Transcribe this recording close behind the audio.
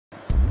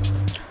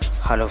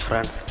Hello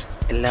friends,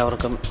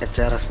 എല്ലാവർക്കും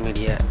HRS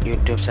media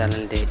YouTube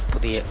ചാനലിൻ്റെ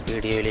പുതിയ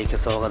വീഡിയോയിലേക്ക്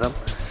സ്വാഗതം.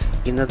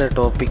 ഇന്നത്തെ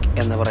ടോപ്പിക്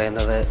എന്ന്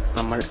പറയുന്നത്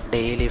നമ്മൾ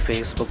ഡെയിലി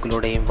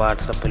ഫേസ്ബുക്കിലൂടെയും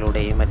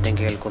വാട്സപ്പിലൂടെയും മറ്റും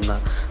കേൾക്കുന്ന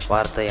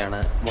വാർത്തയാണ്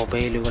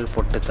മൊബൈലുകൾ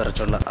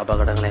പൊട്ടിത്തെറിച്ചുള്ള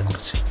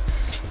അപകടങ്ങളെക്കുറിച്ച്.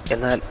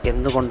 എന്നാൽ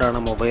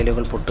എന്തുകൊണ്ടാണ്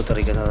മൊബൈലുകൾ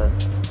പൊട്ടിത്തെറിക്കുന്നത്?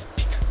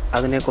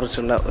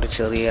 അതിനെക്കുറിച്ചുള്ള ഒരു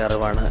ചെറിയ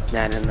അറിവാണ്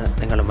ഞാനിന്ന്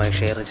നിങ്ങളുമായി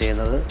ഷെയർ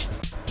ചെയ്യുന്നത്.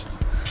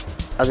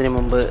 അതിനു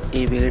മുമ്പ്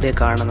ഈ വീഡിയോ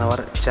കാണുന്നവർ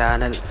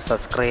ചാനൽ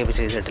സബ്സ്ക്രൈബ്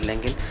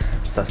ചെയ്തിട്ടില്ലെങ്കിൽ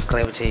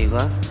സബ്സ്ക്രൈബ് ചെയ്യുക.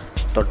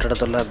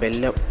 തൊട്ടടുത്തുള്ള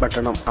ബെല്ല്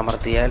ബട്ടണും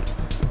അമർത്തിയാൽ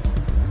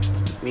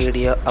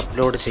വീഡിയോ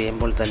അപ്ലോഡ്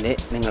ചെയ്യുമ്പോൾ തന്നെ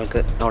നിങ്ങൾക്ക്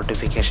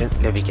നോട്ടിഫിക്കേഷൻ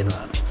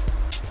ലഭിക്കുന്നതാണ്.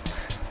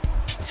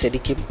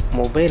 ശരിക്കും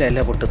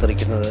മൊബൈലല്ല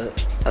പൊട്ടിത്തെറിക്കുന്നത്,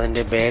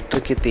 അതിൻ്റെ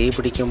ബാറ്ററിക്ക് തീ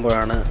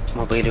പിടിക്കുമ്പോഴാണ്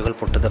മൊബൈലുകൾ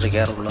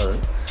പൊട്ടിത്തെറിക്കാറുള്ളത്.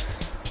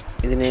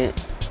 ഇതിന്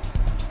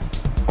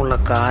ഉള്ള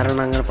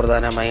കാരണങ്ങൾ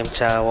പ്രധാനമായും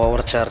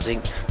ഓവർ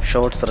ചാർജിങ്,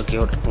 ഷോർട്ട്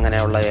സർക്യൂട്ട്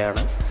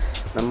അങ്ങനെയുള്ളവയാണ്.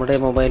 നമ്മുടെ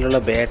മൊബൈലിലുള്ള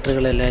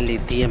ബാറ്ററികളെല്ലാം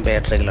ലിഥിയം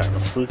ബാറ്ററികളാണ്.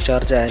 ഫുൾ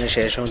ചാർജ് ആയതിനു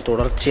ശേഷവും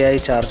തുടർച്ചയായി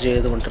ചാർജ്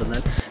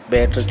ചെയ്തുകൊണ്ടിരുന്നാൽ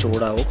ബാറ്ററി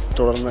ചൂടാവും,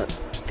 തുടർന്ന്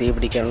തീ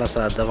പിടിക്കാനുള്ള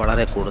സാധ്യത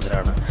വളരെ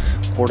കൂടുതലാണ്.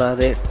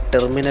 കൂടാതെ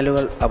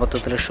ടെർമിനലുകൾ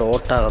അബദ്ധത്തിൽ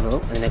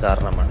ഷോർട്ടാകുന്നതും ഇതിന്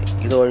കാരണമാണ്.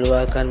 ഇത്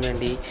ഒഴിവാക്കാൻ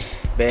വേണ്ടി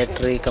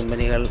ബാറ്ററി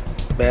കമ്പനികൾ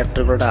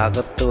ബാറ്ററികളുടെ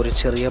അകത്ത് ഒരു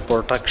ചെറിയ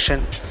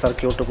പ്രൊട്ടക്ഷൻ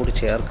സർക്യൂട്ട് കൂടി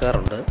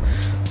ചേർക്കാറുണ്ട്.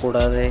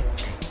 കൂടാതെ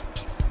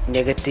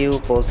നെഗറ്റീവ്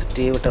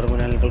പോസിറ്റീവ്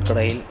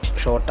ടെർമിനലുകൾക്കിടയിൽ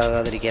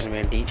ഷോർട്ടാകാതിരിക്കാൻ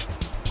വേണ്ടി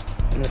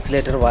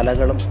ഇൻസുലേറ്റർ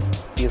വലകളും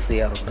യൂസ്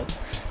ചെയ്യാറുണ്ട്.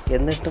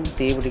 എന്നിട്ടും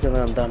തീ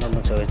പിടിക്കുന്നത്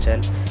എന്താണെന്ന് ചോദിച്ചാൽ,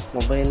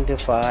 മൊബൈലിൻ്റെ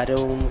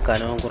ഭാരവും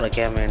കനവും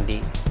കുറയ്ക്കാൻ വേണ്ടി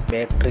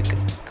ബാറ്ററി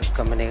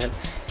കമ്പനികൾ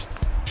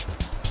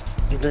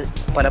ഇത്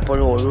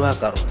പലപ്പോഴും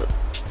ഒഴിവാക്കാറുണ്ട്.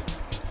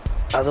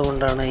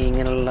 അതുകൊണ്ടാണ്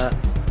ഇങ്ങനെയുള്ള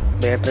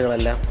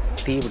ബാറ്ററികളെല്ലാം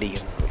തീ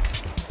പിടിക്കുന്നത്.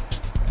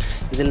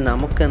 ഇതിൽ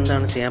നമുക്ക്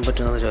എന്താണ് ചെയ്യാൻ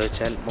പറ്റുന്നതെന്ന്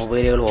ചോദിച്ചാൽ,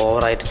 മൊബൈലുകൾ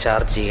ഓവറായിട്ട്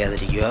ചാർജ്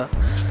ചെയ്യാതിരിക്കുക,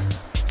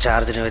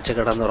 ചാർജിന് വെച്ച്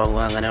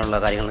കിടന്നുറങ്ങുക, അങ്ങനെയുള്ള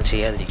കാര്യങ്ങളും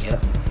ചെയ്യാതിരിക്കുക.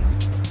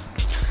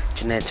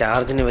 പിന്നെ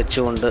ചാർജിന്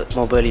വെച്ചുകൊണ്ട്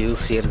മൊബൈൽ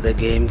യൂസ് ചെയ്യരുത്.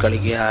 ഗെയിം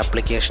കളിക്കുക,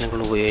 ആപ്ലിക്കേഷനുകൾ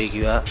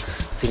ഉപയോഗിക്കുക,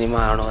 സിനിമ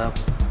കാണുക,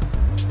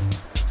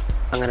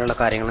 അങ്ങനെയുള്ള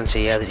കാര്യങ്ങളും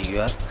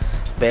ചെയ്യാതിരിക്കുക.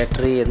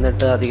 ബാറ്ററി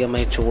എന്നിട്ട്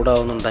അധികമായി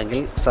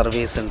ചൂടാവുന്നുണ്ടെങ്കിൽ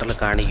സർവീസ് സെൻറ്ററിൽ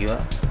കാണിക്കുക.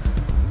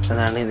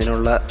 അതാണ്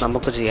ഇതിനുള്ള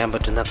നമുക്ക് ചെയ്യാൻ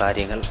പറ്റുന്ന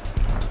കാര്യങ്ങൾ.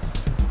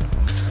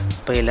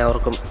 അപ്പോൾ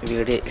എല്ലാവർക്കും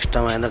വീഡിയോ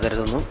ഇഷ്ടമായെന്ന്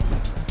കരുതുന്നു.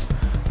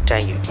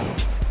 Thank you.